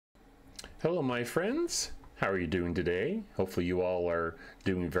Hello my friends, how are you doing today? Hopefully you all are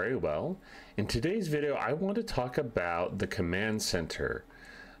doing very well. In today's video I want to talk about the command center.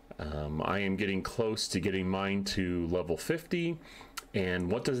 I am getting close to getting mine to level 50,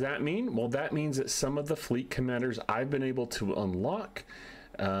 and what does that mean? Well, that means that some of the fleet commanders I've been able to unlock,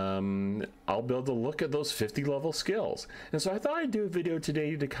 I'll be able to look at those 50 level skills. And so I thought I'd do a video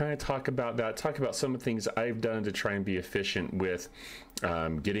today to kind of talk about that, talk about some of the things I've done to try and be efficient with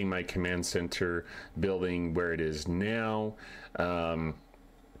getting my command center building where it is now,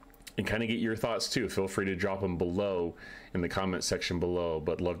 and kind of get your thoughts too. Feel free to drop them below in the comment section below,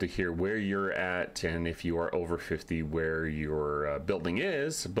 but love to hear where you're at, and if you are over 50, where your building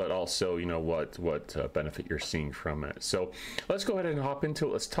is, but also, you know, what benefit you're seeing from it. So let's go ahead and hop into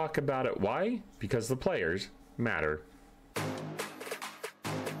it. Let's talk about it. Why? Because the players matter.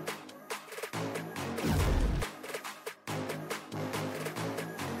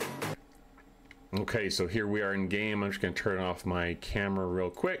 Okay, so here we are in game. I'm just going to turn off my camera real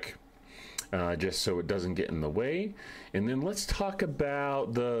quick, just so it doesn't get in the way. And then let's talk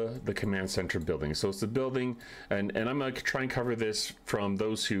about the command center building. So it's the building, and I'm going to try and cover this from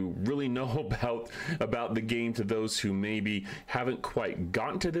those who really know about the game to those who maybe haven't quite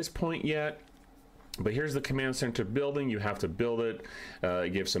gotten to this point yet. But here's the command center building. You have to build it.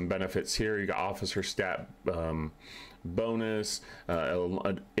 It gives some benefits here. You got officer stat bonus.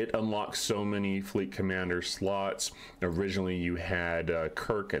 It unlocks so many fleet commander slots. Originally you had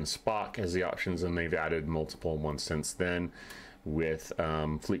Kirk and Spock as the options, and they've added multiple ones since then, with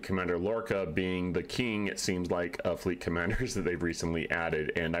fleet commander Lorca being the king, it seems like, of fleet commanders that they've recently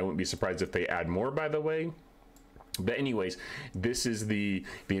added. And I wouldn't be surprised if they add more, by the way. But anyways, this is the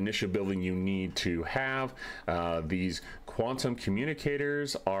initial building you need to have. These quantum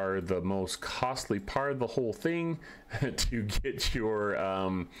communicators are the most costly part of the whole thing to get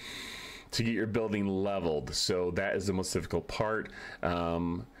your building leveled. So that is the most difficult part.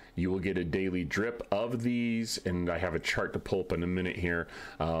 You will get a daily drip of these, and I have a chart to pull up in a minute here.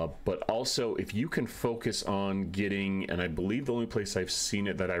 But also, if you can focus on getting, and I believe the only place I've seen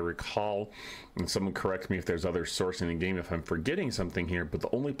it that I recall, and someone correct me if there's other source in the game if I'm forgetting something here, but the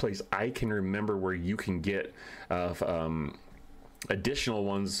only place I can remember where you can get additional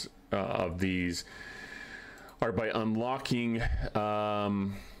ones of these are by unlocking,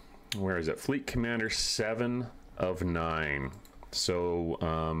 where is it? Fleet Commander 7 of 9. So,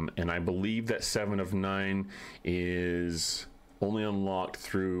 and I believe that 7 of 9 is only unlocked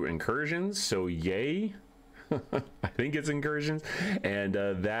through incursions. So yay. I think it's incursions, and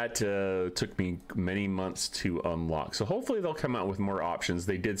that took me many months to unlock. So hopefully they'll come out with more options.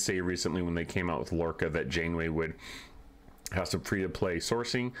 They did say recently when they came out with Lorca that Janeway would have some free-to-play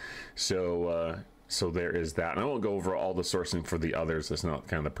sourcing. So so there is that. And I won't go over all the sourcing for the others. That's not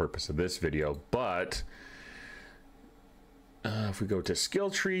kind of the purpose of this video, but if we go to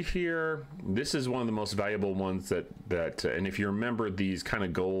skill tree here, this is one of the most valuable ones that and if you remember, these kind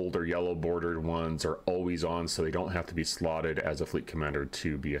of gold or yellow bordered ones are always on, so they don't have to be slotted as a fleet commander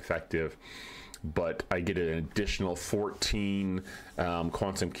to be effective. But I get an additional 14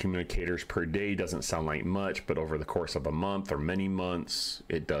 quantum communicators per day. Doesn't sound like much, but over the course of a month or many months,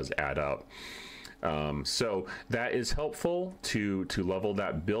 it does add up. So that is helpful to level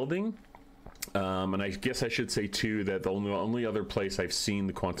that building. And I guess I should say too that the only other place I've seen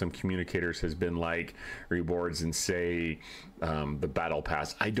the quantum communicators has been like rewards and say the battle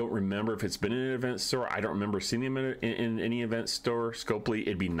pass. I don't remember if it's been in an event store. I don't remember seeing them in any event store. Scopely,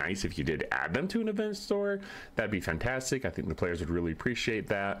 it'd be nice if you did add them to an event store. That'd be fantastic. I think the players would really appreciate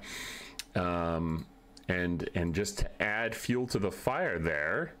that. And just to add fuel to the fire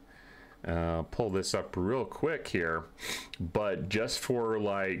there, pull this up real quick here, but just for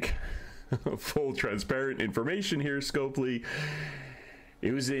like full transparent information here, Scopely,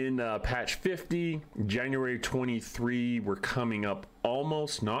 it was in patch 50, January 23. We're coming up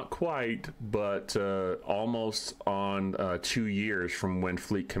almost, not quite, but almost on 2 years from when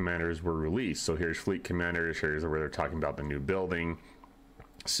Fleet Commanders were released. So here's Fleet Commanders, here's where they're talking about the new building.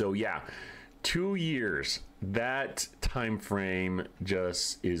 So yeah, 2 years. That time frame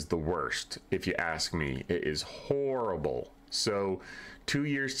just is the worst, if you ask me. It is horrible. So 2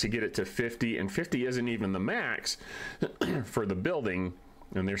 years to get it to 50, and 50 isn't even the max for the building.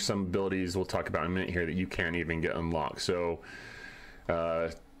 And there's some abilities we'll talk about in a minute here that you can't even get unlocked. So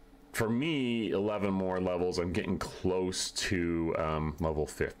for me, 11 more levels, I'm getting close to level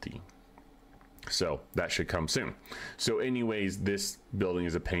 50. So that should come soon. So anyways, this building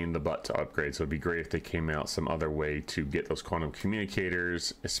is a pain in the butt to upgrade, so it'd be great if they came out some other way to get those quantum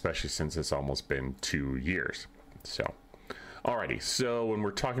communicators, especially since it's almost been 2 years. So Alrighty, so when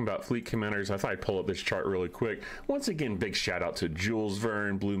we're talking about fleet commanders, I thought I'd pull up this chart really quick. Once again, big shout out to Jules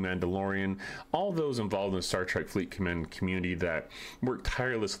Verne, Blue Mandalorian, all those involved in the Star Trek Fleet Command community that work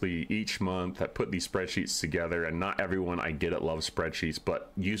tirelessly each month, that put these spreadsheets together. And not everyone, I get it, loves spreadsheets,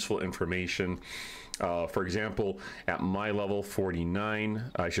 but useful information. For example, at my level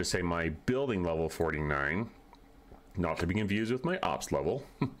 49, I should say my building level 49, not to be confused with my ops level.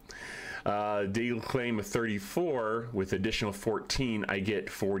 Daily claim of 34 with additional 14, I get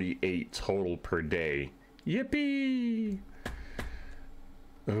 48 total per day. Yippee!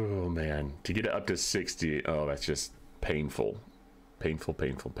 Oh man, to get it up to 60, oh, that's just painful. Painful,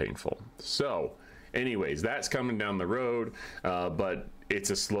 painful, painful. So anyways, that's coming down the road, but it's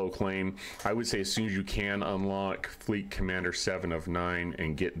a slow claim. I would say as soon as you can unlock Fleet Commander 7 of 9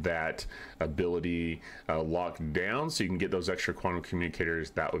 and get that ability locked down so you can get those extra quantum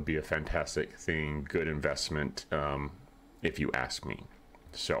communicators, that would be a fantastic thing, good investment, if you ask me.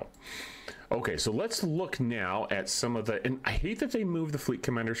 So, okay, so let's look now at some of the, and I hate that they moved the Fleet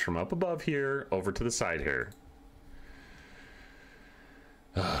Commanders from up above here over to the side here.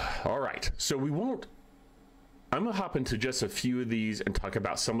 All right, so I'm gonna hop into just a few of these and talk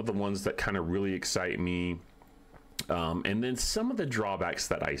about some of the ones that kind of really excite me, and then some of the drawbacks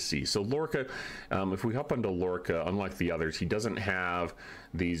that I see. So Lorca, if we hop onto Lorca, unlike the others, he doesn't have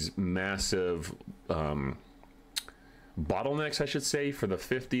these massive bottlenecks, I should say, for the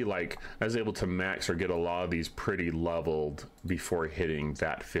 50. Like, I was able to max or get a lot of these pretty leveled before hitting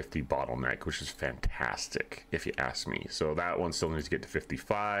that 50 bottleneck, which is fantastic if you ask me. So that one still needs to get to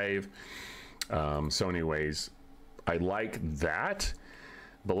 55. So anyways, I like that,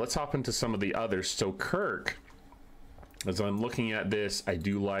 but let's hop into some of the others. So Kirk, as I'm looking at this, I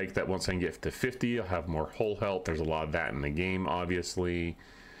do like that once I can get to 50, I'll have more whole health. There's a lot of that in the game, obviously.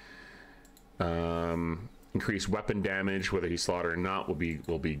 Increased weapon damage, whether he's slaughtered or not, will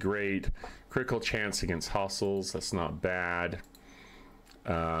be great. Critical chance against hostiles, that's not bad.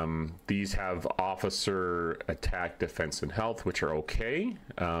 These have officer attack, defense, and health, which are okay.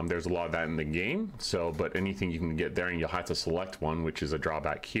 There's a lot of that in the game, so, but anything you can get there, and you'll have to select one, which is a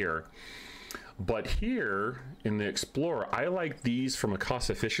drawback here. But here in the Explorer, I like these from a cost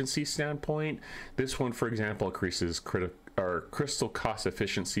efficiency standpoint. This one, for example, increases crystal cost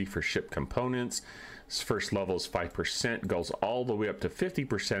efficiency for ship components. This first level is 5%, goes all the way up to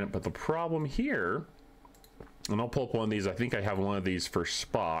 50%, but the problem here, and I'll pull up one of these, I think I have one of these for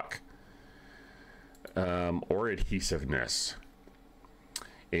Spock, or adhesiveness,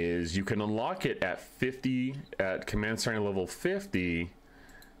 is you can unlock it at 50, at command starting level 50,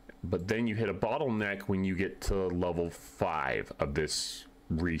 but then you hit a bottleneck when you get to level 5 of this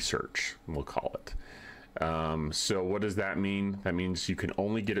research, we'll call it. So what does that mean? That means you can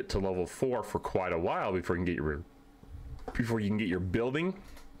only get it to level 4 for quite a while before you can get your building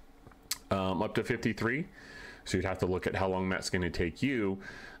up to 53. So you'd have to look at how long that's going to take you.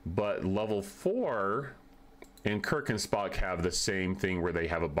 But level 4, and Kirk and Spock have the same thing where they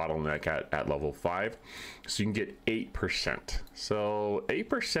have a bottleneck at level 5. So you can get 8%. So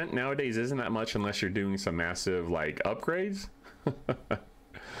 8% nowadays isn't that much unless you're doing some massive like upgrades.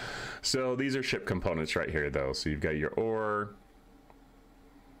 So these are ship components right here though. So you've got your ore,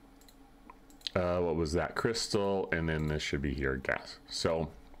 what was that, crystal, and then this should be here, gas. So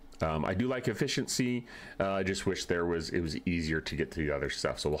I do like efficiency. I just wish it was easier to get to the other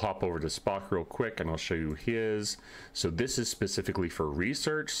stuff. So we'll hop over to Spock real quick and I'll show you his. So this is specifically for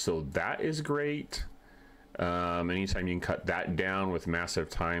research, so that is great. Anytime you can cut that down with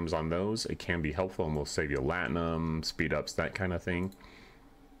massive times on those, it can be helpful and will save you latinum, speed ups, that kind of thing.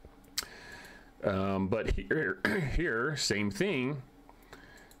 But here, same thing.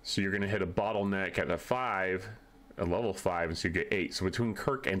 So you're going to hit a bottleneck at a level 5, and so you get 8. So between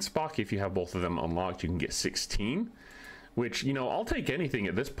Kirk and Spock, if you have both of them unlocked, you can get 16, which, you know, I'll take anything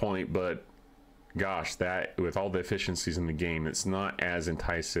at this point, but gosh, that with all the efficiencies in the game, it's not as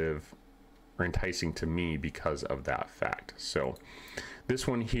enticing to me because of that fact. So this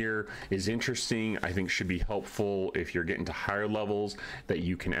one here is interesting. I think should be helpful if you're getting to higher levels, that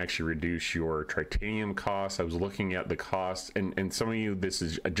you can actually reduce your titanium costs. I was looking at the costs, and some of you, this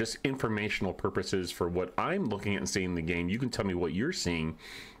is just informational purposes for what I'm looking at and seeing in the game. You can tell me what you're seeing,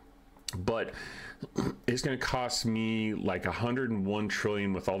 but it's going to cost me like 101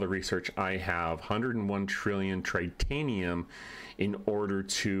 trillion with all the research I have, 101 trillion titanium in order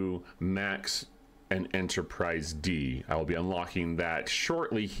to max an Enterprise D. I will be unlocking that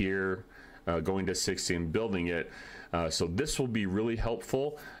shortly here, going to 60 and building it. So this will be really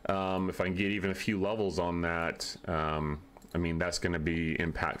helpful. If I can get even a few levels on that, I mean, that's going to be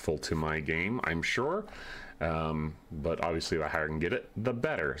impactful to my game, I'm sure. But obviously the higher I can get it, the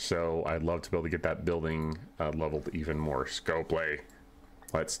better. So I'd love to be able to get that building leveled even more. Scopely,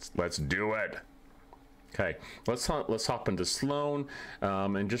 let's do it. Okay, let's hop into Sloan,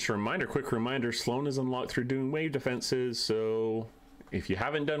 and just a reminder, quick reminder, Sloan is unlocked through doing wave defenses. So if you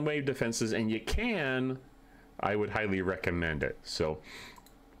haven't done wave defenses, and you can, I would highly recommend it. So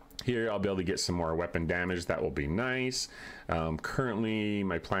here I'll be able to get some more weapon damage. That will be nice. Currently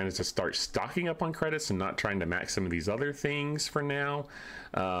my plan is to start stocking up on credits and not trying to max some of these other things for now.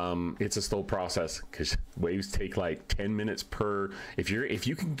 It's a slow process because waves take like 10 minutes per. If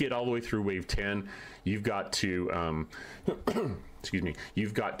you can get all the way through wave 10, you've got to excuse me,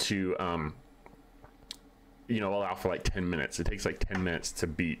 you've got to allow for like 10 minutes. It takes like 10 minutes to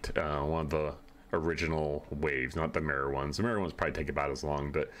beat one of the original waves, not the mirror ones. The mirror ones probably take about as long,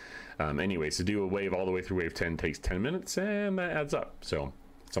 but anyways, to do a wave all the way through wave 10 takes 10 minutes, and that adds up. So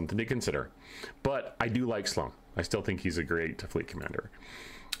something to consider. But I do like Sloan. I still think he's a great fleet commander.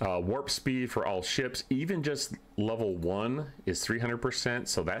 Warp speed for all ships, even just level 1 is 300%,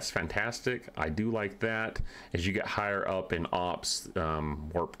 so that's fantastic. I do like that. As you get higher up in ops,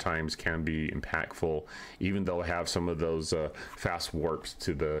 warp times can be impactful. Even though I have some of those fast warps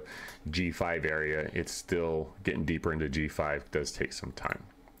to the G5 area, it's still getting deeper into G5. It does take some time.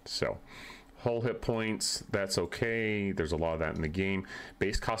 So whole hit points, that's okay. There's a lot of that in the game.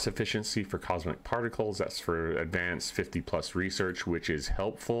 Base cost efficiency for cosmic particles, that's for advanced 50+ research, which is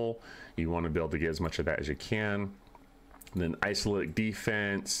helpful. You want to be able to get as much of that as you can. And then isolated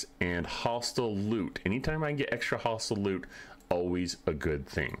defense and hostile loot. Anytime I can get extra hostile loot, always a good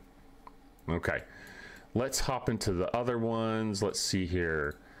thing. Okay, let's hop into the other ones. Let's see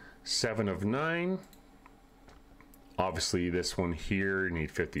here. 7 of 9. Obviously this one here, you need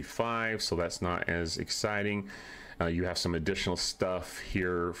 55, so that's not as exciting. You have some additional stuff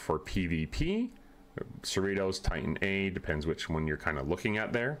here for PvP. Cerritos, Titan A, depends which one you're kind of looking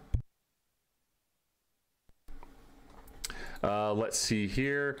at there. Let's see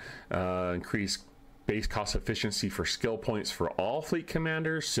here, increase base cost efficiency for skill points for all fleet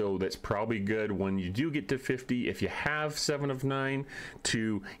commanders, so that's probably good when you do get to 50. If you have 7 of 9,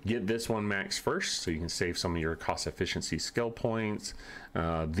 to get this one max first, so you can save some of your cost efficiency skill points.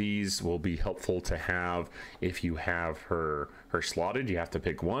 These will be helpful to have if you have her slotted. You have to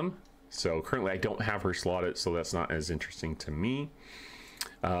pick one. So currently I don't have her slotted, so that's not as interesting to me.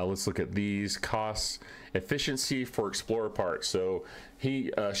 Let's look at these costs. Efficiency for explorer parts. So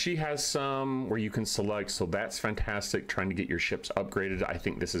she has some where you can select, so that's fantastic. Trying to get your ships upgraded, I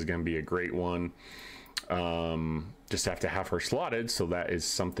think this is going to be a great one. Just have to have her slotted, so that is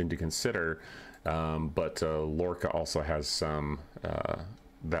something to consider. But Lorca also has some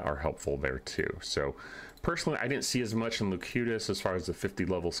that are helpful there too. So personally, I didn't see as much in Locutus as far as the 50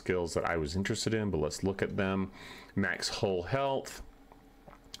 level skills that I was interested in, but let's look at them. Max hull health,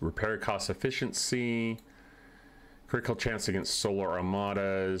 repair cost efficiency, critical chance against solar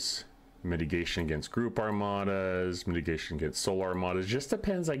armadas, mitigation against group armadas, mitigation against solar armadas. Just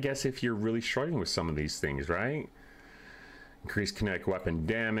depends, I guess, if you're really struggling with some of these things, right? Increased kinetic weapon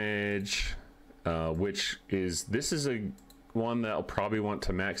damage, this is a one that I'll probably want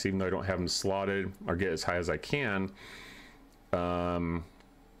to max, even though I don't have them slotted, or get as high as I can.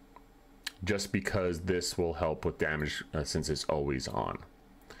 Just because this will help with damage since it's always on.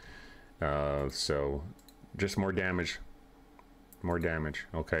 So just more damage,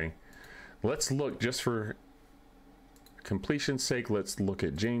 okay. Let's look, just for completion's sake, let's look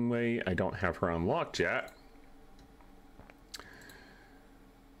at Janeway. I don't have her unlocked yet,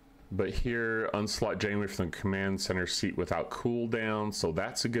 but here, unslot Janeway from the command center seat without cooldown, so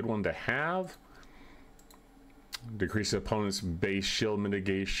that's a good one to have. Decrease the opponent's base shield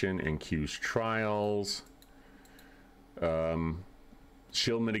mitigation and Q's trials.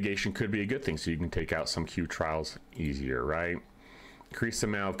 Shield mitigation could be a good thing, so you can take out some Q trials easier, right? Increase the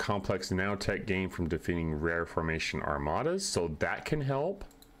amount of complex nanotech gained from defeating rare formation armadas, so that can help.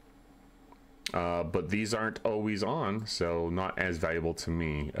 But these aren't always on, so not as valuable to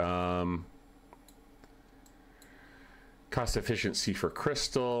me. Cost efficiency for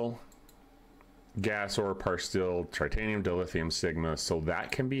crystal, gas ore, parsteel, titanium, dilithium, sigma, so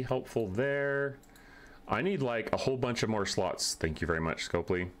that can be helpful there. I need like a whole bunch of more slots. Thank you very much,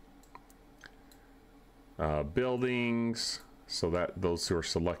 Scopely. Buildings, so that those two are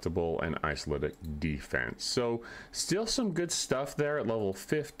selectable, and isolated defense. So still some good stuff there at level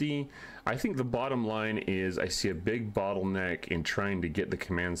 50. I think the bottom line is I see a big bottleneck in trying to get the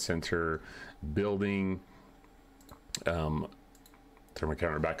command center building to turn my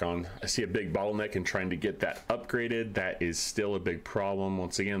camera back on. I see a big bottleneck in trying to get that upgraded. That is still a big problem.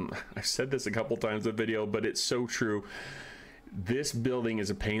 Once again, I've said this a couple times in the video, but it's so true. This building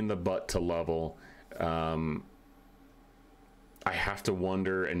is a pain in the butt to level. I have to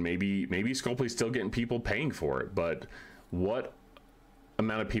wonder, and maybe Scopely's still getting people paying for it, but what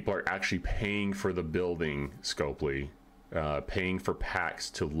amount of people are actually paying for the building, Scopely, paying for packs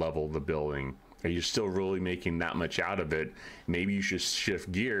to level the building? Are you still really making that much out of it? Maybe you should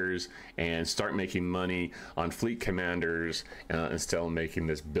shift gears and start making money on fleet commanders instead of making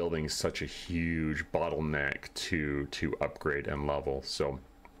this building such a huge bottleneck to upgrade and level. So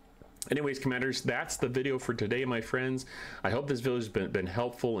anyways, commanders, that's the video for today, my friends. I hope this video has been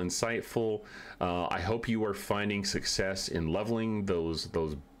helpful, insightful. I hope you are finding success in leveling those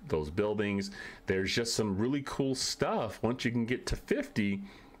buildings. There's just some really cool stuff. Once you can get to 50,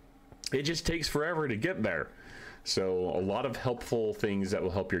 it just takes forever to get there. So a lot of helpful things that will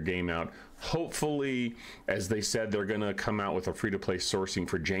help your game out. Hopefully, as they said, they're going to come out with a free-to-play sourcing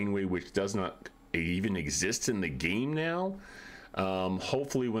for Janeway, which does not even exist in the game now.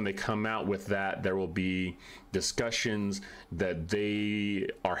 Hopefully when they come out with that, there will be discussions that they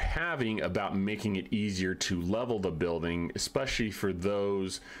are having about making it easier to level the building, especially for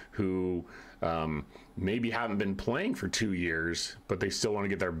those who maybe haven't been playing for 2 years, but they still want to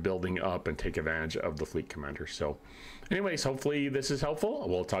get their building up and take advantage of the fleet commander. So anyways, hopefully this is helpful.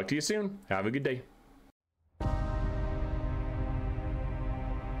 We'll talk to you soon. Have a good day.